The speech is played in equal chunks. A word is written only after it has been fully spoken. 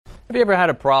Have you ever had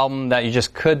a problem that you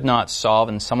just could not solve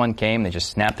and someone came, they just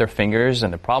snapped their fingers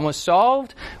and the problem was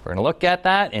solved? We're going to look at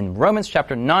that in Romans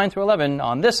chapter 9 through 11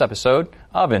 on this episode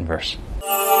of Inverse.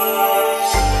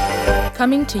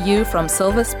 Coming to you from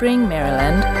Silver Spring,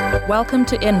 Maryland, welcome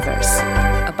to Inverse,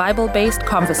 a Bible-based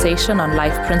conversation on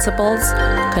life principles,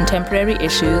 contemporary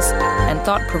issues, and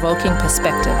thought-provoking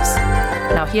perspectives.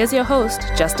 Now here's your host,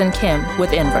 Justin Kim,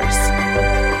 with Inverse.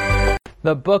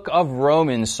 The book of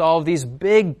Romans solves these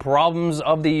big problems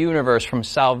of the universe, from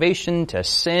salvation to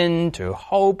sin to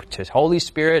hope to Holy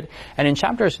Spirit. And in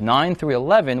chapters 9 through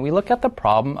 11, we look at the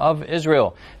problem of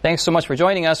Israel. Thanks so much for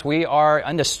joining us. We are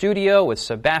in the studio with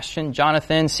Sebastian,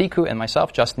 Jonathan, Siku, and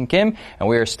myself, Justin Kim, and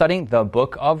we are studying the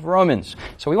book of Romans.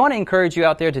 So we want to encourage you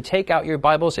out there to take out your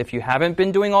Bibles. If you haven't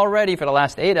been doing already for the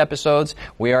last 8 episodes,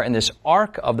 we are in this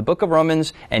arc of the book of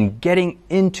Romans and getting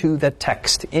into the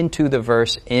text, into the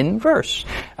verse in verse.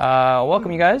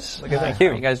 Welcome, you guys. Thank you.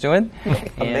 How are you guys doing?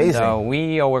 Amazing. And,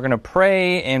 we're going to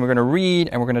pray, and we're going to read,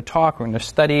 and we're going to talk, we're going to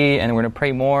study, and we're going to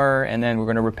pray more, and then we're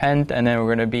going to repent, and then we're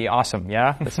going to be awesome.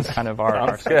 Yeah, this is kind of our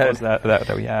goals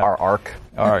that we have. Our arc.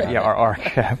 Our arc.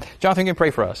 Jonathan, you can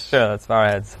pray for us. Sure, let's bow our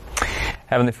heads.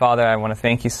 Heavenly Father, I want to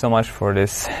thank you so much for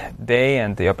this day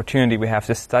and the opportunity we have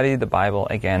to study the Bible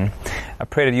again. I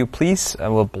pray that you please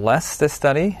will bless this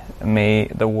study. May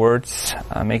the words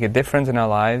make a difference in our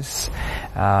lives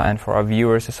and for our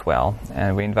viewers as well.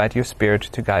 And we invite your Spirit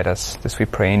to guide us. This we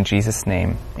pray in Jesus'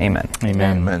 name. Amen.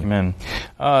 Amen.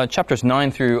 Chapters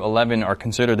 9 through 11 are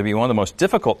considered to be one of the most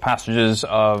difficult passages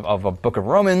of a book of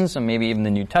Romans, and maybe even the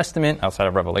New Testament, outside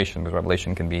of Revelation, because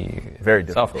Revelation can be very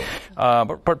difficult.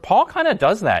 But Paul kind of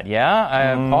does that,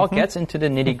 yeah? Paul gets into the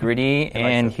nitty-gritty,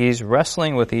 and he's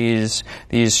wrestling with these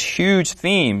huge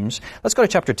themes. Let's go to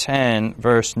chapter 10,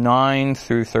 verse 9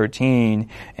 through 13,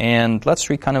 and let's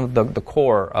read kind of the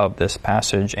core of this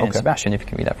passage. And Sebastian, if you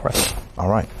can read that for us. All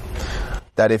right.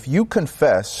 That if you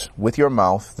confess with your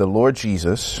mouth the Lord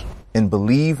Jesus and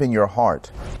believe in your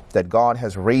heart that God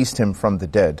has raised him from the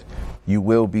dead, you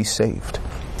will be saved.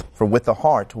 For with the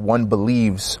heart one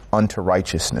believes unto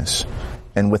righteousness,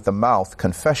 and with the mouth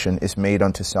confession is made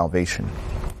unto salvation.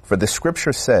 For the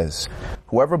scripture says,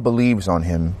 whoever believes on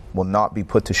him will not be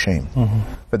put to shame.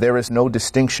 For there is no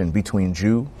distinction between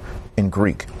Jew and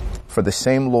Greek. For the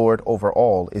same Lord over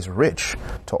all is rich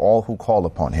to all who call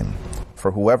upon him.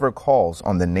 For whoever calls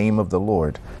on the name of the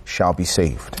Lord shall be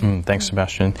saved. Thanks,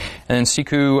 Sebastian. And then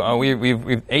Siku,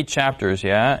 we've 8 chapters,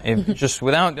 yeah? If just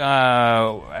without,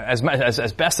 as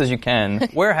best as you can,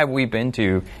 where have we been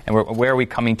to, and where are we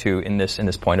coming to in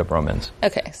this point of Romans?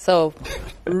 Okay, so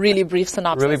really brief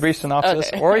synopsis.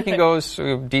 Okay. Or you can go as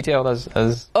detailed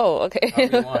as Oh, okay.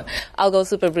 you want. I'll go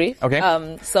super brief. Okay.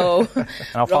 So and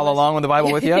I'll follow along with the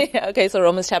Bible with you. Yeah, okay, so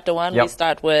Romans chapter 1, we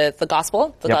start with the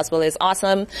gospel. The gospel is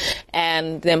awesome.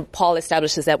 And then Paul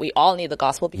establishes that we all need the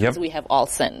gospel because we have all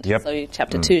sinned. So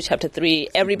chapter 2, chapter 3,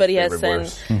 everybody has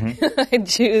sinned.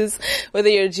 Jews, whether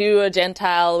you're Jew or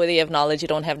Gentile, whether you have knowledge, you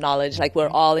don't have knowledge, like we're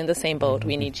all in the same boat.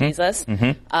 We need Jesus.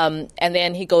 And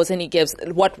then he goes and he gives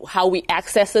how we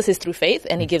access this is through faith,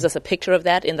 and he gives us a picture of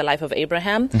that in the life of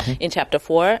Abraham in chapter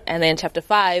 4. And then chapter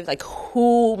 5, like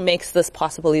who makes this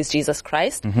possible is Jesus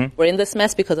Christ. We're in this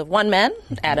mess because of one man,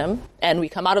 Adam, and we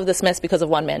come out of this mess because of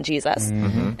one man, Jesus.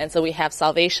 And so we have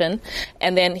salvation.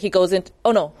 And then he goes into,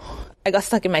 I got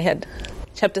stuck in my head.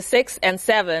 Chapter 6 and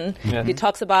 7, he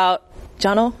talks about,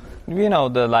 Jono? You know,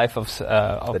 the life of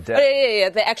the dead. Oh,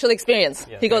 the actual experience.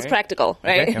 He goes practical,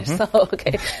 right? So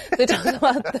he talks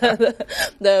about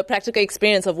the practical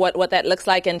experience of what that looks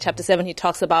like. In chapter 7, he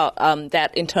talks about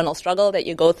that internal struggle that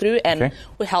you go through, and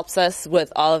who helps us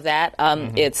with all of that.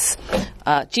 It's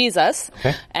Jesus,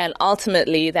 and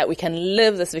ultimately that we can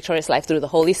live this victorious life through the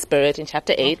Holy Spirit in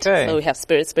chapter 8. So we have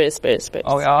Spirit.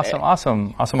 Oh,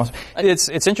 awesome.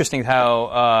 It's interesting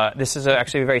how this is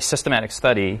actually a very systematic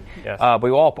study. But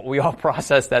we all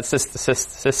process that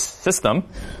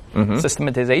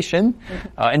systematization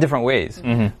in different ways.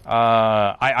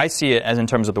 I see it as in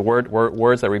terms of the words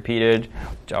that are repeated,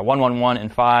 1 in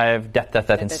 5,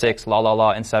 death in 6,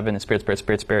 la in 7, and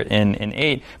spirit in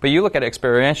 8. But you look at it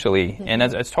experientially, and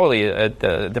it's totally a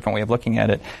different way of looking at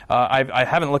it. I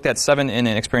haven't looked at 7 in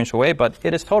an experiential way, but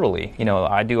it is totally,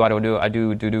 I do, but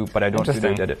I don't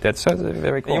do. That's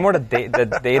very cool. You're more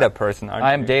the data person, aren't you?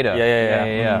 I am data.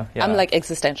 Yeah. I'm like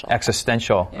existential. Yes.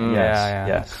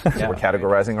 So we're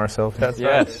categorizing ourselves. That's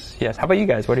right. Yes. How about you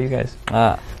guys? What are you guys?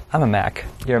 I'm a Mac.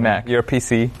 You're a Mac. You're a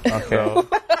PC. Okay.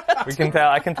 We can tell.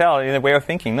 I can tell in the way of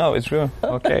thinking. No, it's true.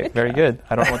 Okay, very good.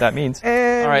 I don't know what that means.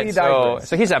 And all right,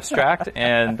 so he's abstract,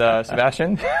 and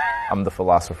Sebastian? I'm the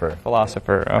philosopher.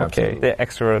 Okay. The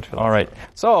extrovert philosopher. All right.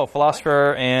 So,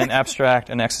 philosopher and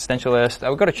abstract and existentialist.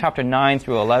 We go to chapter 9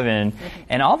 through 11,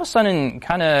 and all of a sudden,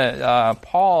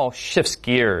 Paul shifts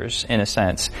gears in a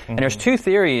sense. And there's two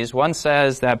theories. One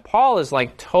says that Paul is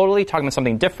like totally talking about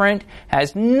something different,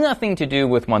 has nothing to do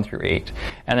with 1 through 8.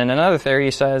 And then another theory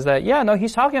says that,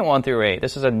 he's talking 1 through 8.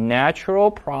 This is a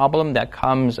natural problem that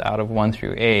comes out of 1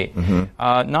 through 8.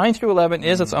 9 through 11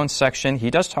 is its own section. He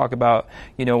does talk about,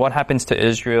 what happens to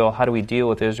Israel, how do we deal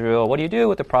with Israel, what do you do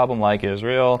with a problem like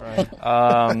Israel?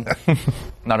 Right.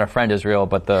 Not our friend Israel,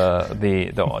 but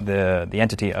the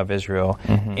entity of Israel.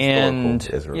 And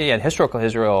Israel. Historical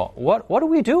Israel. What do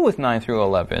we do with 9 through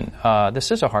 11?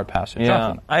 This is a hard passage.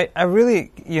 Yeah, I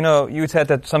really, you said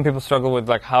that some people struggle with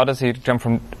how does he jump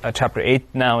from chapter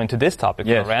 8 now into this topic?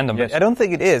 Yes. Random. Yes. But I don't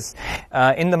think it is.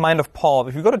 In the mind of Paul,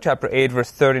 if you go to chapter 8,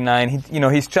 verse 39,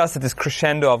 he's just at this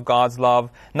crescendo of God's love.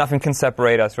 Nothing can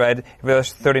separate us, right?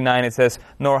 Verse 39, it says,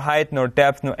 "Nor height, nor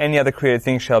depth, nor any other created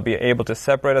thing shall be able to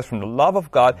separate us from the love of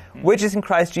God, which is in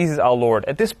Christ Jesus our Lord."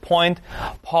 At this point,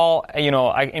 Paul,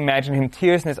 I imagine him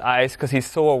tears in his eyes because he's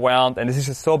so overwhelmed, and this is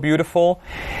just so beautiful.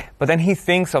 But then he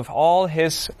thinks of all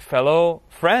his fellow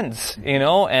friends,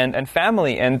 and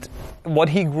family, and what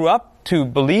he grew up to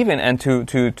believe in and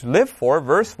to live for.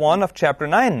 Verse 1 of chapter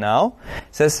 9 now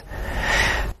says,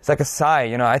 it's like a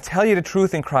sigh, I tell you the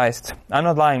truth in Christ. I'm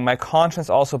not lying. My conscience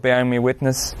also bearing me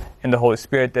witness in the Holy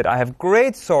Spirit that I have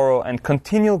great sorrow and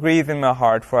continual grief in my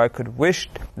heart, for I could wish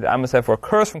that I myself were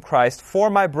cursed from Christ for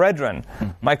my brethren,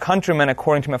 my countrymen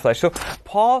according to my flesh. So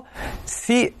Paul,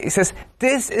 he says,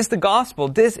 this is the gospel.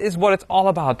 This is what it's all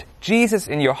about. Jesus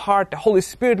in your heart, the Holy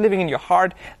Spirit living in your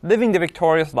heart, living the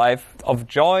victorious life of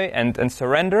joy and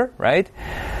surrender, right?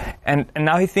 And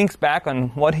now he thinks back on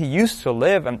what he used to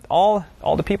live and all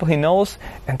the people he knows,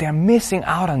 and they're missing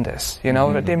out on this,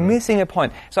 they're missing a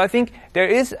point. So I think there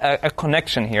is a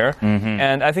connection here,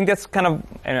 and I think that's kind of,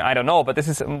 and I don't know, but this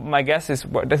is, my guess is,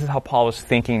 this is how Paul was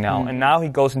thinking now. And now he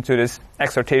goes into this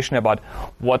exhortation about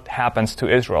what happens to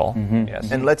Israel.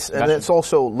 Yes. And let's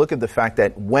also look at the fact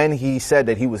that when he said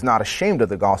that he was not ashamed of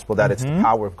the gospel, that it's the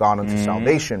power of God unto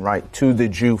salvation, right, to the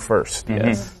Jew first.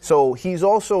 Yes. So he's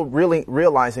also really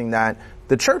realizing that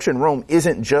the church in Rome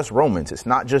isn't just Romans. It's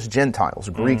not just Gentiles,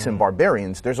 Greeks and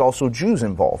barbarians. There's also Jews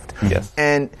involved. Yes.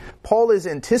 And Paul is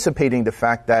anticipating the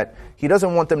fact that he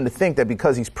doesn't want them to think that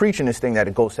because he's preaching this thing that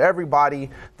it goes to everybody,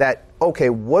 that, okay,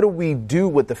 what do we do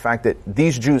with the fact that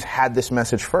these Jews had this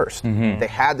message first? They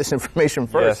had this information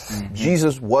first. Yes.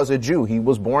 Jesus was a Jew. He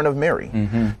was born of Mary.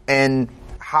 And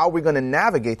how are we going to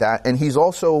navigate that? And he's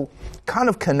also kind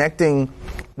of connecting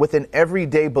with an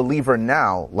everyday believer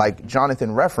now, like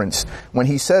Jonathan referenced, when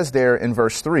he says there in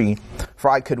verse 3, "For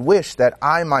I could wish that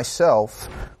I myself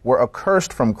were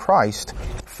accursed from Christ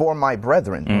for my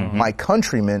brethren, my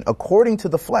countrymen, according to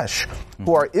the flesh,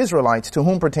 who are Israelites, to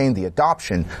whom pertain the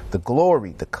adoption, the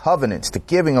glory, the covenants, the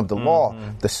giving of the law,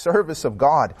 the service of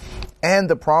God, and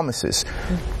the promises."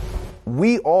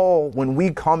 We all, when we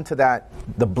come to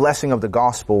the blessing of the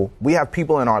gospel, we have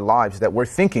people in our lives that we're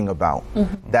thinking about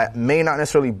that may not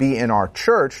necessarily be in our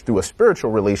church through a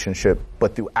spiritual relationship,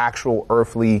 but through actual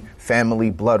earthly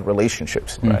family blood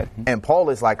relationships. Right. And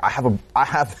Paul is like, I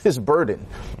have this burden.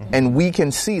 And we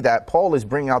can see that Paul is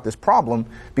bringing out this problem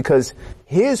because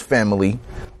his family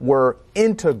were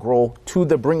integral to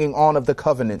the bringing on of the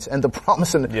covenants and the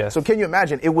promise. Yes. So can you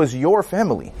imagine? It was your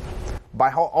family by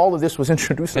how all of this was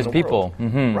introduced in the people.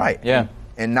 world. Right. Yeah.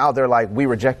 And now they're like, we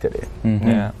rejected it.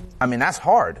 Yeah. I mean, that's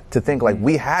hard to think like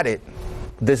we had it,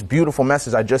 this beautiful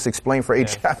message I just explained for 8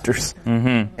 chapters,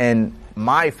 and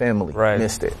my family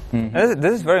missed it.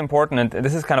 This is very important, and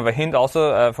this is kind of a hint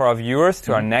also for our viewers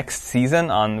to our next season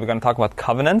on, we're going to talk about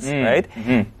covenants, right?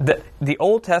 The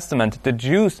Old Testament, the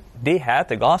Jews, they had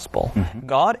the gospel.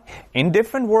 God, in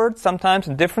different words, sometimes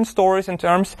in different stories and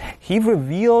terms, He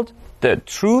revealed the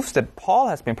truths that Paul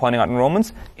has been pointing out in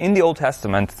Romans in the Old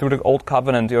Testament through the Old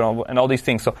Covenant, and all these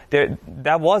things. So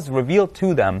that was revealed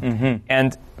to them,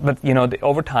 but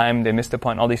over time they missed the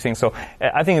point. All these things. So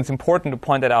I think it's important to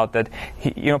point that out that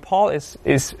Paul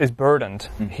is burdened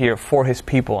here for his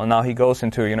people, and now he goes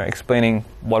into explaining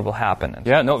what will happen.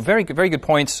 Very good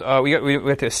points. We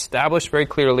have to establish very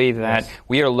clearly that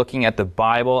we are looking at the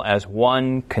Bible as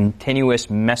one continuous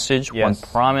message, one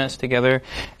promise together,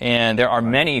 and there are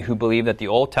many who believe that the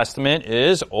Old Testament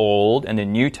is old and the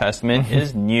New Testament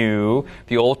is new.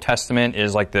 The Old Testament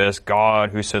is like this God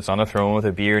who sits on a throne with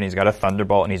a beard and he's got a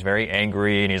thunderbolt and and he's very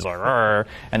angry, and he's like, "Arr."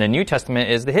 And the New Testament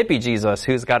is the hippie Jesus,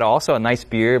 who's got also a nice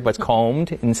beard, but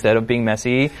combed instead of being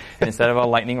messy, and instead of a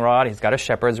lightning rod, he's got a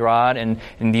shepherd's rod, and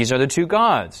these are the two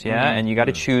gods, and you got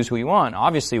to choose who you want.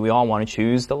 Obviously, we all want to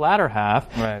choose the latter half,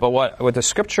 but what the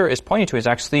Scripture is pointing to is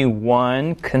actually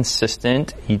one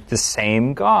consistent, the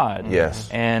same God. Yes.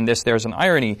 And there's an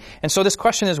irony. And so this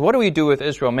question is, what do we do with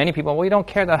Israel? Many people, we don't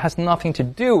care. That has nothing to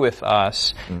do with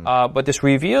us. But this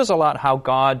reveals a lot how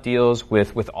God deals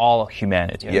with all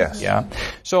humanity. Yes. Yeah.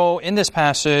 So in this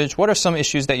passage, what are some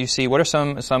issues that you see? What are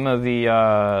some of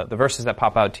the verses that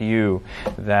pop out to you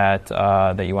that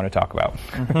you want to talk about?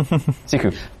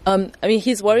 Siku. I mean,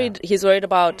 he's worried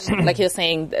about, like you're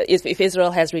saying, if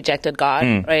Israel has rejected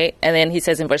God, right? And then he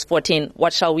says in verse 14,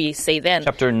 what shall we say then?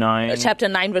 Chapter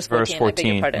 9, verse 14. I beg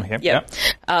your pardon. Okay.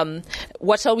 Yeah.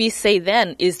 What shall we say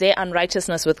then? Is there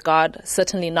unrighteousness with God?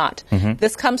 Certainly not.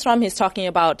 This comes from, he's talking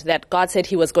about that God said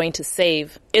he was going to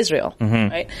save Israel,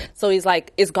 right? So he's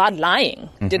like, is God lying?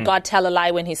 Did God tell a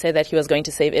lie when he said that he was going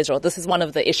to save Israel? This is one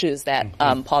of the issues that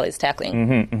Paul is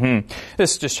tackling.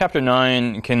 This chapter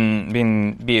 9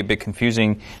 can be a bit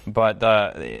confusing, but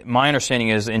my understanding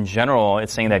is, in general,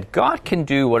 it's saying that God can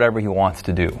do whatever he wants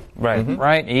to do.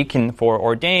 Right? He can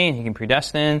foreordain, he can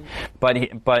predestine, but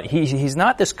he's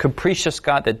not this capricious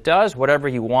God that does whatever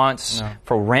he wants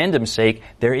for random sake.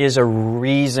 There is a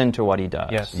reason to what he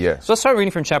does. Yes. So let's start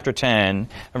reading from chapter 10,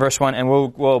 verse 1, and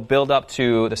we'll build up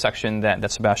to the section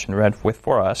that Sebastian read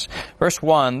for us. Verse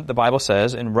 1, the Bible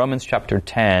says in Romans chapter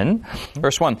 10,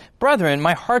 verse 1, "Brethren,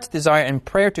 my heart's desire and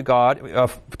prayer to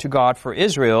God for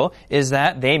Israel is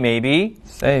that they may be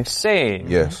saved."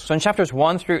 Yes. So in chapters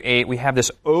 1 through 8, we have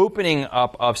this opening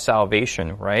up of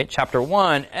salvation, right? Chapter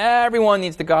 1, everyone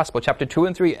needs the gospel. Chapter 2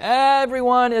 and 3,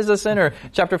 everyone is a sinner.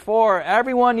 Chapter 4,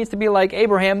 everyone needs to be like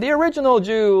Abraham, the original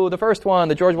Jew, the first one,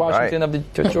 the George Washington of the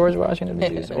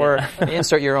Jews, or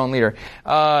insert your own leader.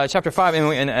 Chapter 5,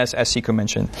 and as Siku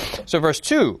mentioned. So verse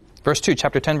 2,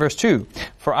 chapter 10, verse 2.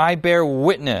 "For I bear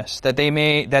witness that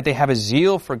they have a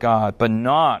zeal for God, but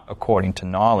not according to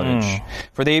knowledge.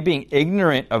 For they, being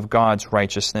ignorant of God's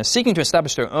righteousness, seeking to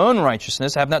establish their own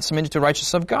righteousness, have not submitted to the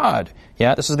righteousness of God."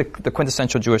 Yeah, this is the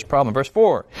quintessential Jewish problem. Verse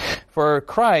 4. "For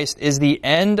Christ is the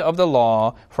end of the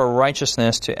law for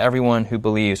righteousness to everyone who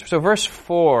believes." So verse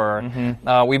 4,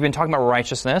 we've been talking about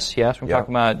righteousness. Yes, we're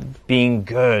talking about being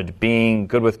good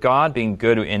with God, being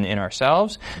good in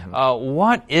ourselves.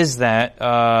 What is that?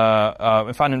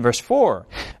 We find in verse 4,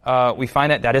 we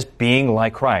find that is being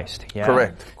like Christ. Yeah?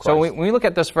 Correct. So when we look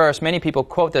at this verse, many people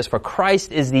quote this, "For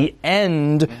Christ is the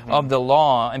end of the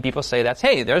law," and people say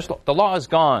the law is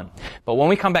gone. But when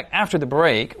we come back after the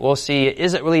break, we'll see,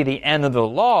 is it really the end of the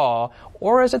law,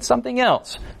 or is it something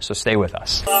else? So stay with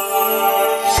us.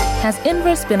 Has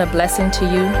Inverse been a blessing to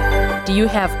you? Do you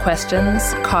have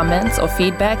questions, comments, or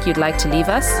feedback you'd like to leave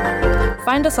us?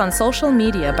 Find us on social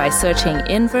media by searching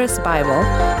Inverse Bible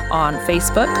on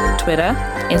Facebook, Twitter,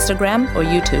 Instagram, or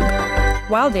YouTube.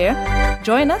 While there,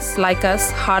 join us, like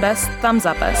us, heart us, thumbs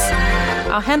up us.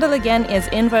 Our handle again is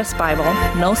Inverse Bible,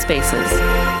 no spaces.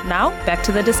 Now, back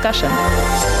to the discussion.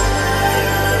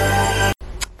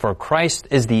 For Christ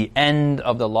is the end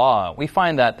of the law. We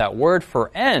find that word for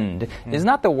end is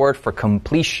not the word for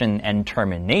completion and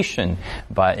termination,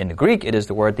 but in the Greek it is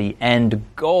the word the end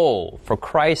goal. For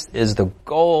Christ is the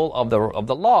goal of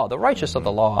the law, the righteousness of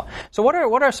the law. So what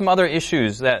are some other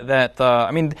issues that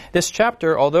this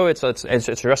chapter, although it's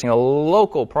addressing a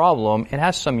local problem, it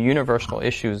has some universal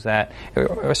issues that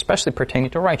are especially pertaining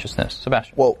to righteousness.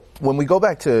 Sebastian. Well, when we go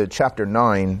back to chapter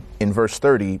 9 in verse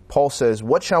 30, Paul says,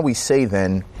 "What shall we say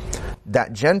then?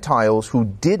 That Gentiles who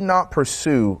did not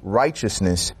pursue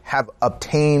righteousness have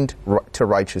obtained to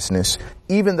righteousness,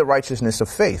 even the righteousness of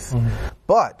faith.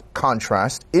 But,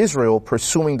 contrast, Israel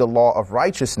pursuing the law of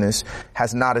righteousness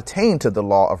has not attained to the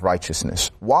law of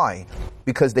righteousness. Why?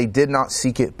 Because they did not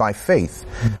seek it by faith,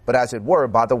 but as it were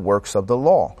by the works of the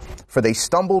law. For they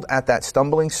stumbled at that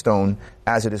stumbling stone,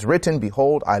 as it is written,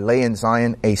 Behold, I lay in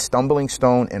Zion a stumbling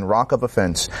stone and rock of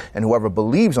offense, and whoever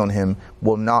believes on him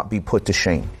will not be put to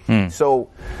shame." So,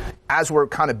 as we're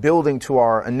kind of building to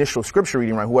our initial scripture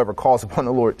reading, right, whoever calls upon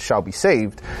the Lord shall be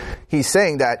saved, he's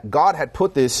saying that God had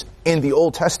put this in the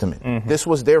Old Testament. This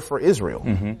was there for Israel.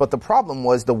 But the problem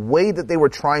was the way that they were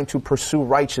trying to pursue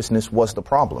righteousness was the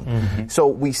problem. So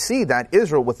we see that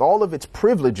Israel, with all of its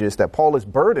privileges that Paul is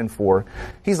burdened for,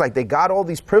 he's like, they got all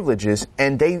these privileges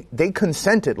and they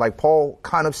consented, like Paul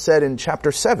kind of said in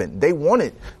chapter 7. They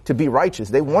wanted to be righteous.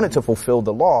 They wanted to fulfill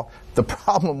the law. The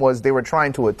problem was they were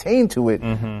trying to attain to it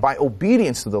by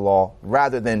obedience to the law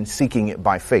rather than seeking it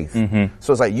by faith.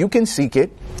 So it's like you can seek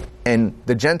it, and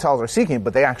the Gentiles are seeking it,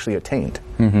 but they actually attained.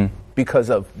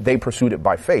 Because they pursued it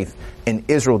by faith, and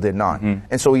Israel did not.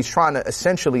 And so he's trying to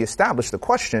essentially establish the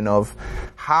question of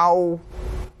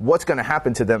what's going to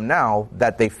happen to them now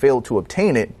that they failed to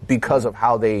obtain it because of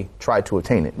how they tried to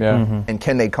attain it. And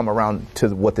can they come around to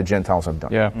what the Gentiles have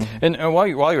done? And while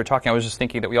you were talking, I was just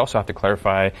thinking that we also have to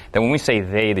clarify that when we say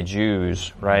they, the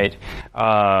Jews, right,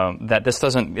 that this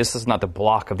is not the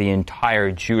block of the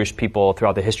entire Jewish people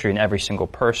throughout the history and every single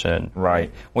person. Right.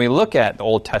 When we look at the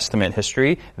Old Testament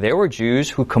history, there were Jews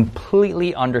who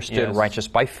completely understood righteous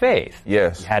by faith.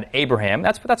 Yes. You had Abraham.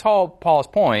 That's all Paul's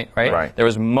point, right? There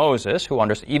was Moses who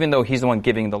understood. Even though he's the one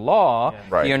giving the law,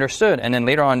 he understood. And then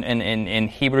later on in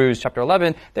Hebrews chapter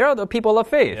 11, there are the people of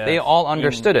faith. They all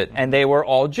understood it. And they were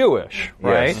all Jewish,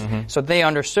 right? So they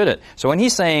understood it. So when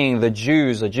he's saying the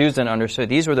Jews then understood.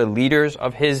 These were the leaders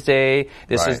of his day.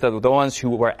 This is the ones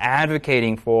who were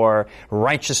advocating for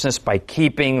righteousness by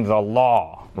keeping the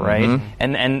law. Right?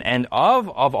 And of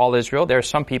all Israel, there are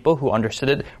some people who understood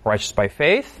it righteous by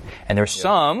faith, and there's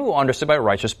some who understood by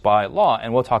righteous by law.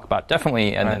 And we'll talk about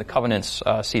definitely in the covenants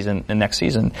season, the next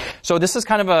season. So this is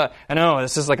kind of I know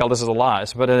this is a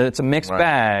lot, but it's a mixed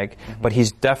bag. But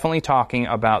he's definitely talking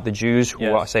about the Jews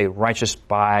who say righteous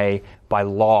by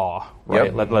law,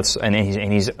 right?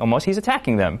 He's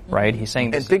attacking them, right? He's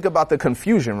saying this. And think about the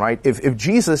confusion, right? If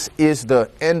Jesus is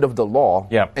the end of the law,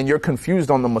 and you're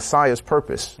confused on the Messiah's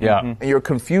purpose, and you're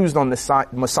confused on the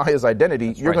Messiah's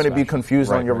identity, you're going to be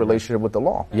confused on your relationship with the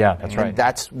law. Yeah, that's right. And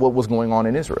that's what was going on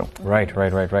in Israel. Right.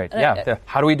 Yeah.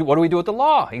 What do we do with the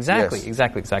law? Exactly. I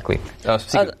was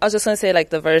just going to say, like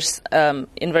the verse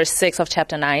in verse 6 of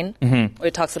chapter 9, where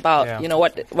it talks about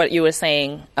what you were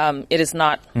saying. It is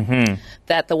not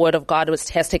that the word of God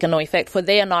has taken no effect, for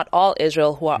they are not all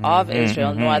Israel who are of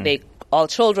Israel, nor are they all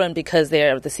children, because they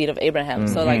are of the seed of Abraham.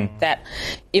 So like that,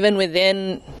 even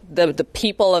within the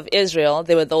people of Israel,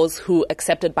 there were those who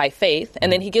accepted by faith.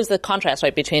 And then he gives the contrast,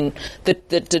 right, between the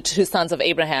two sons of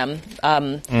Abraham.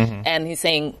 And he's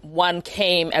saying one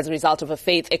came as a result of a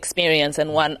faith experience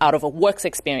and one out of a works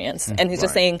experience. And he's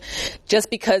just saying,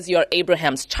 just because you're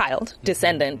Abraham's child,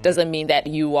 descendant, doesn't mean that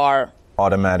you are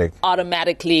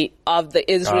automatically of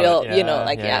the Israel, So, you're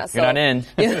not in.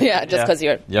 Just because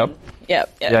you're. Yeah.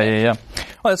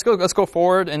 Well, let's go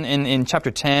forward in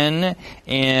chapter 10,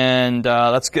 and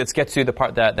let's get to the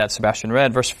part that Sebastian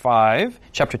read, verse 5.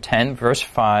 Chapter 10, verse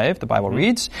 5, the Bible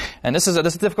reads, and this is a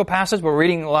difficult passage, but we're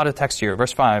reading a lot of text here.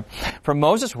 Verse 5. For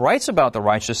Moses writes about the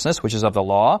righteousness which is of the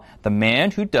law, the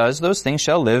man who does those things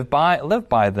shall live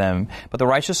by them. But the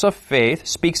righteousness of faith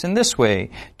speaks in this way,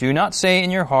 do not say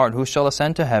in your heart, who shall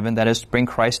ascend to heaven, that is to bring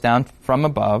Christ down from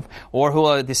above, or who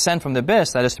will descend from the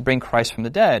abyss, that is to bring Christ from the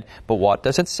dead. But what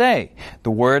does it say?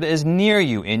 The word is near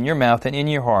you, in your mouth and in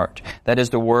your heart. That is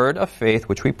the word of faith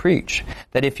which we preach.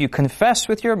 That if you confess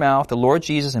with your mouth the Lord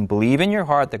Jesus and believe in your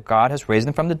heart that God has raised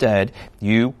him from the dead,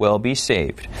 you will be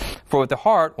saved. For with the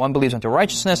heart one believes unto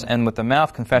righteousness, and with the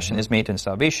mouth confession is made unto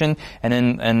salvation. And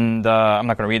I'm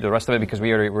not going to read the rest of it because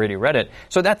we already read it.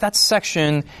 So that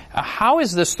section, how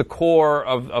is this the core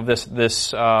of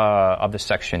this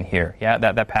section here? Yeah,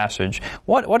 that passage.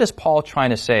 What is Paul trying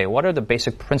to say? What are the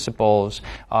basic principles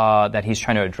that he's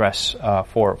trying to address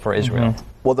for Israel?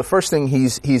 Well, the first thing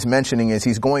he's mentioning is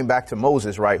he's going back to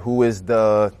Moses, right? Who is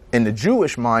in the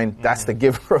Jewish mind, that's the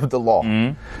giver of the law.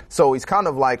 So he's kind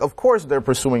of like, of course they're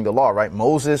pursuing the law, right?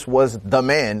 Moses was the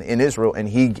man in Israel, and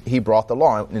he brought the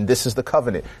law, and this is the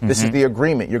covenant. This is the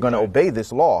agreement. You're going to obey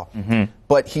this law.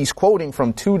 But he's quoting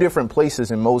from two different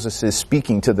places, and Moses is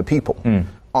speaking to the people.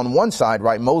 On one side,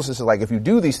 right, Moses is like, if you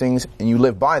do these things and you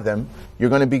live by them, you're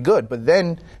going to be good. But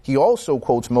then he also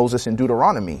quotes Moses in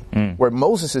Deuteronomy, where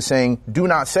Moses is saying, do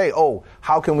not say, oh,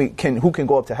 who can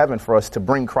go up to heaven for us to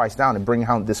bring Christ down and bring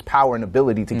out this power and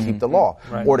ability to keep the law,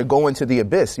 or to go into the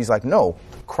abyss. He's like, no,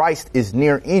 Christ is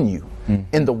near in you,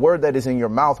 in the word that is in your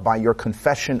mouth by your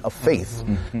confession of faith.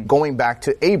 Going back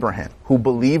to Abraham, who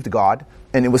believed God,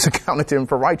 and it was accounted to him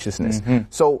for righteousness.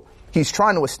 So he's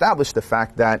trying to establish the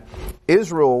fact that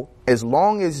Israel, as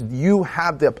long as you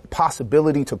have the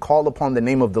possibility to call upon the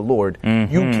name of the Lord,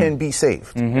 you can be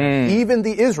saved. Even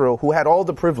the Israel who had all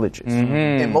the privileges.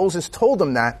 And Moses told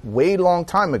them that way long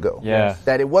time ago.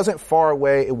 That it wasn't far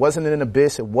away, it wasn't in an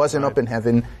abyss, it wasn't up in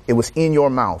heaven, it was in your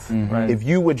mouth. If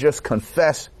you would just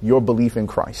confess your belief in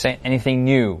Christ. Say anything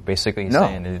new, basically.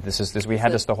 Saying we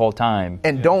had this the whole time.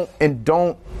 And don't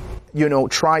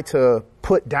try to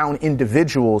put down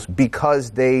individuals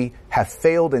because they have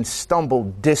failed and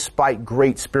stumbled despite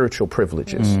great spiritual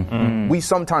privileges. Mm-hmm. We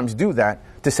sometimes do that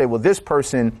to say, well, this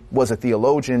person was a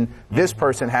theologian, this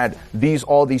person had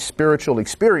all these spiritual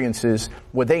experiences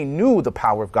where they knew the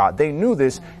power of God, they knew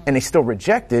this, and they still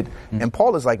reject it. And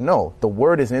Paul is like, no, the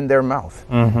word is in their mouth.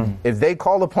 If they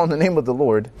call upon the name of the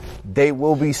Lord, they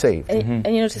will be saved. And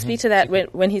to speak to that,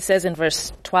 when he says in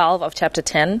verse 12 of chapter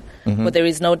 10, where there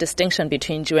is no distinction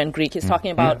between Jew and Greek, he's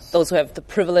talking about those who have the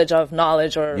privilege of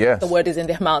knowledge or the word is in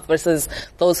their mouth versus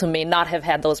those who may not have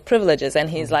had those privileges. And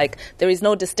he's like, there is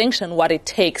no distinction what it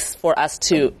takes for us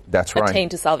to attain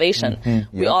to salvation.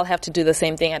 We all have to do the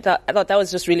same thing. I thought that was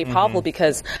just really powerful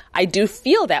because I do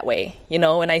feel that way,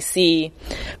 when I see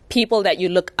people that you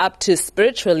look up to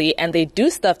spiritually and they do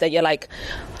stuff that you're like,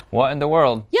 what in the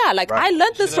world? Yeah, like I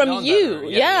learned this from you.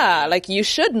 Yeah, like you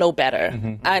should know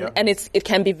better. And it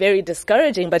can be very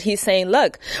discouraging, but he's saying,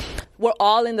 look, we're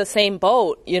all in the same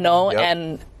boat,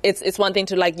 and it's one thing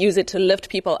to like use it to lift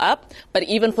people up, but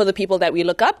even for the people that we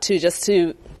look up to, just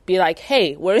to be like,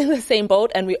 hey, we're in the same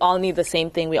boat and we all need the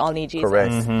same thing. We all need Jesus.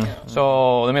 Correct.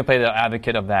 So let me play the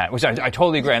advocate of that, which I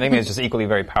totally agree. I think it's just equally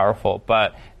very powerful.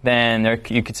 But then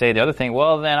you could say the other thing,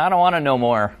 well, then I don't want to know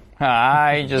more.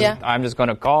 I'm just going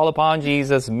to call upon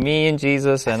Jesus, me and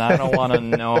Jesus, and I don't want to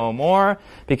know more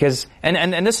because,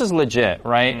 and this is legit,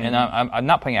 right? And I'm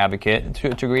not playing advocate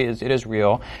to agree it is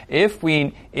real. If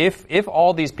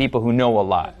all these people who know a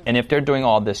lot, and if they're doing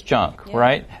all this junk,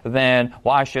 right? Then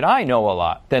why should I know a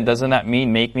lot? Then doesn't that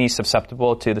make me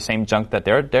susceptible to the same junk that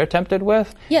they're tempted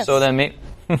with? Yes. So then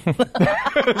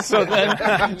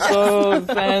so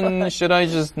then should I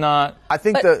just not? I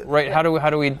think right. How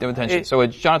do we do attention? So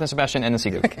it's Jonathan, Sebastian, and the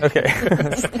Seeger. Okay.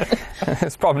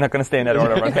 It's probably not going to stay in that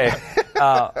order. But okay.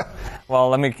 Well,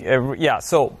 let me.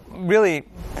 So really,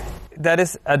 that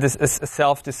is a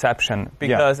self-deception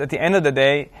because at the end of the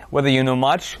day, whether you know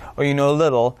much or you know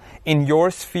little, in your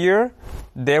sphere,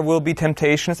 there will be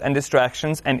temptations and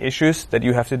distractions and issues that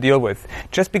you have to deal with.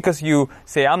 Just because you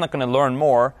say, I'm not going to learn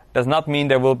more, does not mean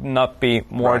there will not be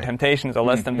more temptations or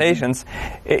less temptations.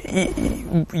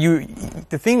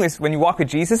 The thing is, when you walk with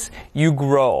Jesus, you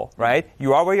grow, right?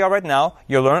 You are where you are right now.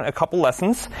 You learn a couple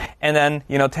lessons, and then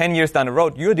 10 years down the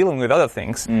road, you're dealing with other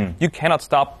things. You cannot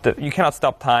stop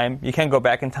time. You can't go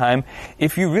back in time.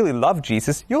 If you really love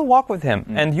Jesus, you'll walk with Him,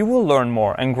 and you will learn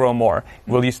more and grow more.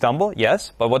 Will you stumble?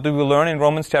 Yes. But what do we learn in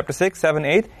Romans chapter 6, 7,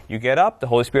 8? You get up. The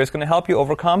Holy Spirit is going to help you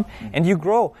overcome, and you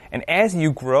grow. And as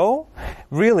you grow,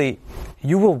 really,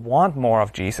 you will want more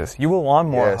of Jesus. You will want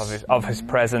more of His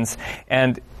presence.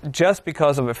 And just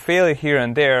because of a failure here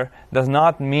and there does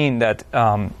not mean that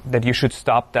that you should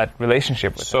stop that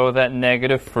relationship with Him. So that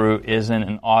negative fruit isn't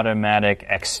an automatic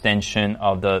extension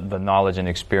of the knowledge and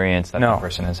experience that the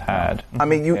person has had. I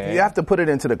mean, you have to put it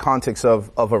into the context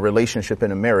of a relationship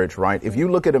in a marriage, right? If you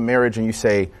look at a marriage and you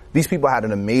say, these people had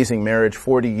an amazing marriage,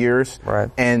 40 years,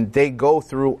 and they go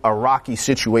through a rocky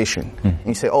situation. And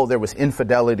you say, oh, there was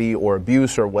infidelity or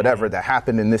abuse or whatever that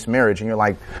happened in this marriage. And you're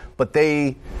like, but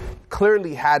they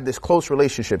clearly had this close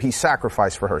relationship. He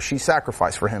sacrificed for her. She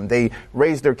sacrificed for him. They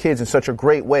raised their kids in such a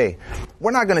great way.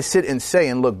 We're not going to sit and say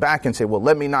and look back and say, well,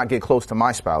 let me not get close to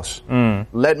my spouse.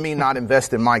 Let me not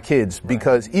invest in my kids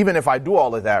because even if I do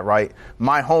all of that, right,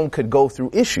 my home could go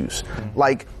through issues.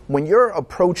 Like when you're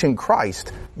approaching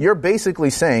Christ, you're basically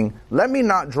saying, let me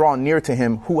not draw near to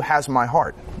Him who has my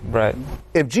heart. Right.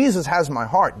 If Jesus has my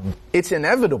heart, it's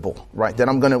inevitable, right, that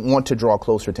I'm going to want to draw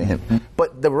closer to Him.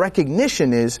 But the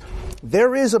recognition is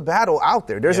there is a battle out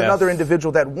there. There's another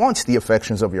individual that wants the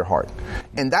affections of your heart.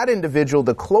 And that individual,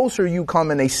 the closer you come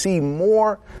and they see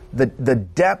more the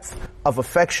depth of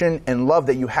affection and love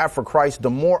that you have for Christ, the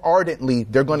more ardently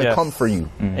they're going to come for you.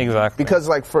 Exactly. Because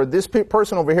like for this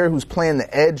person over here who's playing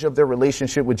the edge of their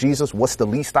relationship with Jesus, what's the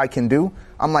least I can do?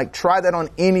 I'm like, try that on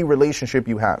any relationship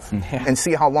you have and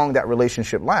see how long that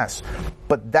relationship lasts.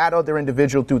 But that other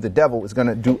individual through the devil is going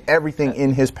to do everything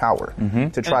in his power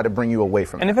to try to bring you away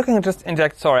from it. And if I can just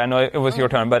inject, sorry, I know it was your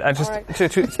turn, but I just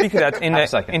to speak to that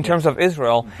in terms of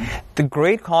Israel, the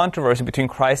great controversy between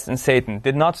Christ and Satan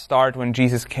did not start when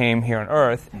Jesus came here on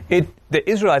earth. The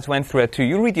Israelites went through it too.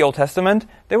 You read the Old Testament,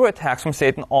 there were attacks from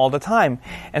Satan all the time.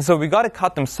 And so we got to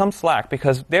cut them some slack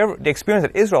because the experience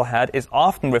that Israel had is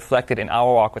often reflected in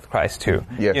our walk with Christ too.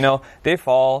 Yes. They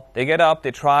fall, they get up,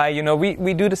 they try.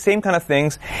 We do the same kind of thing.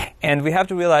 things. And we have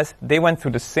to realize they went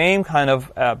through the same kind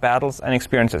of battles and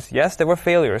experiences. Yes, there were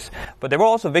failures, but there were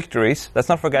also victories. Let's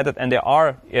not forget that. And there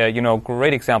are,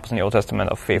 great examples in the Old Testament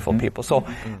of faithful people. So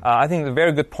I think it's a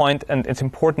very good point, and it's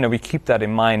important that we keep that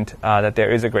in mind, that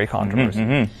there is a great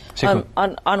controversy.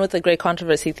 On with the great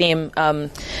controversy theme,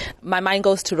 my mind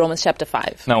goes to Romans chapter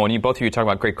 5. No, when both of you talk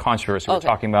about great controversy, we're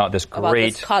talking about this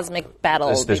great cosmic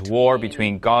battle. This war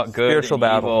between God, good spiritual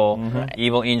and evil, battle.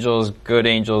 Evil angels, good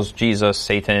angels, Jesus,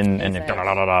 Satan, and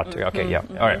okay, yeah.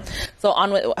 All right. So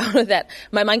on with that,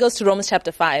 my mind goes to Romans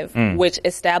chapter 5, which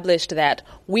established that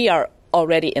we are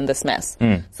already in this mess.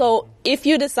 So if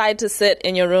you decide to sit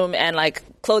in your room and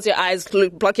close your eyes,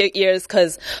 block your ears,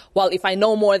 because, if I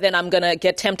know more, then I'm going to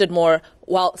get tempted more.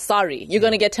 Well, sorry, you're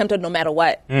going to get tempted no matter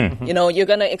what. You're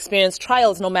going to experience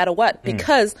trials no matter what,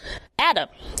 because Adam.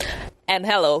 And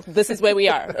hello, this is where we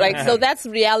are. So that's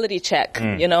reality check,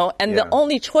 and the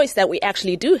only choice that we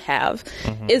actually do have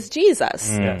is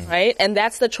Jesus, right? And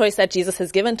that's the choice that Jesus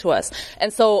has given to us.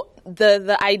 And so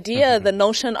the idea, the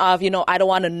notion of, I don't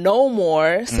want to know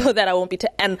more so that I won't be,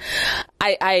 and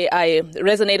I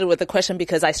resonated with the question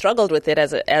because I struggled with it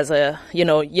as a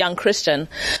young Christian,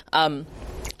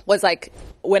 was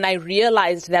when I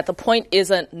realized that the point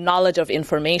isn't knowledge of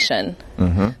information.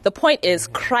 The point is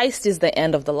Christ is the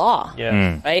end of the law,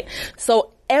 right?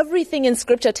 So everything in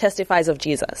Scripture testifies of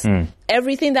Jesus.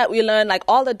 Everything that we learn,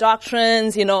 all the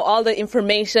doctrines, all the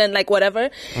information, whatever,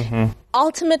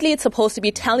 ultimately it's supposed to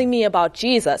be telling me about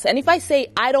Jesus. And if I say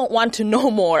I don't want to know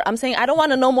more, I'm saying I don't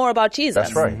want to know more about Jesus.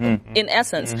 That's right. In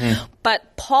essence.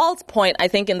 But Paul's point, I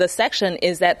think, in this section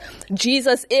is that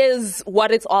Jesus is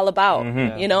what it's all about,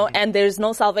 and there's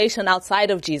no salvation outside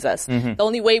of Jesus. The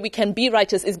only way we can be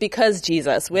righteous is because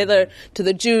Jesus, whether to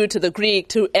the Jew, to the Greek,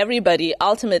 to everybody,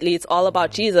 ultimately it's all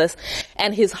about Jesus.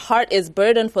 And his heart is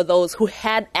burdened for those who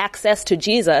had access to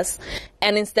Jesus.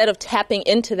 And instead of tapping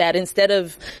into that, instead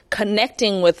of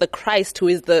connecting with the Christ who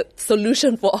is the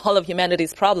solution for all of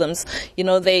humanity's problems,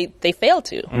 they fail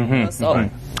to.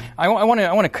 So. I want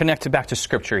to connect back to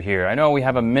Scripture here. I know we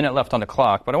have a minute left on the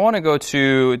clock, but I want to go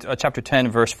to chapter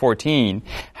 10, verse 14.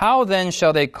 How then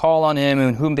shall they call on him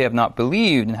in whom they have not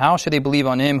believed? And how shall they believe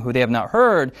on him who they have not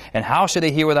heard? And how shall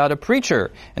they hear without a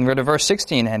preacher? And we're to verse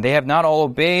 16. And they have not all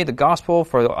obeyed the gospel,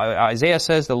 for Isaiah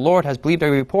says, the Lord has believed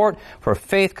every report, for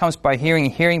faith comes by hearing,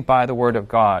 and hearing by the word of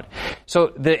God.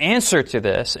 So the answer to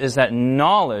this is that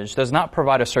knowledge does not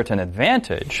provide a certain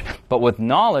advantage, but with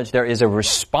knowledge there is a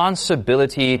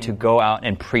responsibility to go out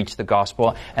and preach the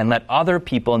gospel and let other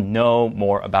people know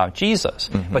more about Jesus.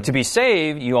 But to be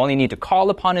saved, you only need to call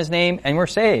upon his name and we're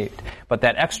saved. But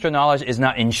that extra knowledge is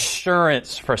not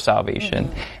insurance for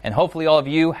salvation. And hopefully all of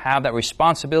you have that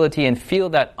responsibility and feel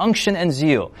that unction and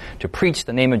zeal to preach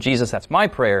the name of Jesus. That's my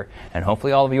prayer, and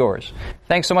hopefully all of yours.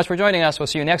 Thanks so much for joining us. We'll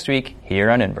see you next week here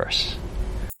on Inverse.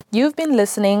 You've been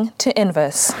listening to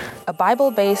Inverse, a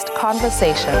Bible-based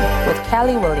conversation with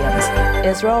Callie Williams,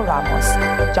 Israel Ramos,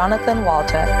 Jonathan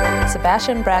Walter,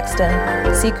 Sebastian Braxton,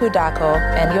 Siku Dako,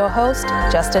 and your host,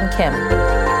 Justin Kim.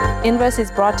 Inverse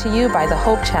is brought to you by the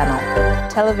Hope Channel,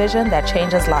 television that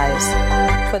changes lives.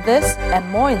 For this and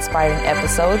more inspiring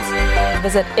episodes,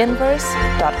 visit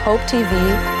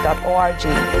inverse.hopetv.org.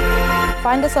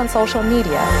 Find us on social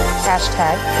media,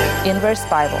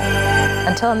 #InverseBible.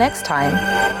 Until next time,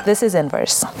 this is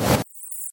Inverse.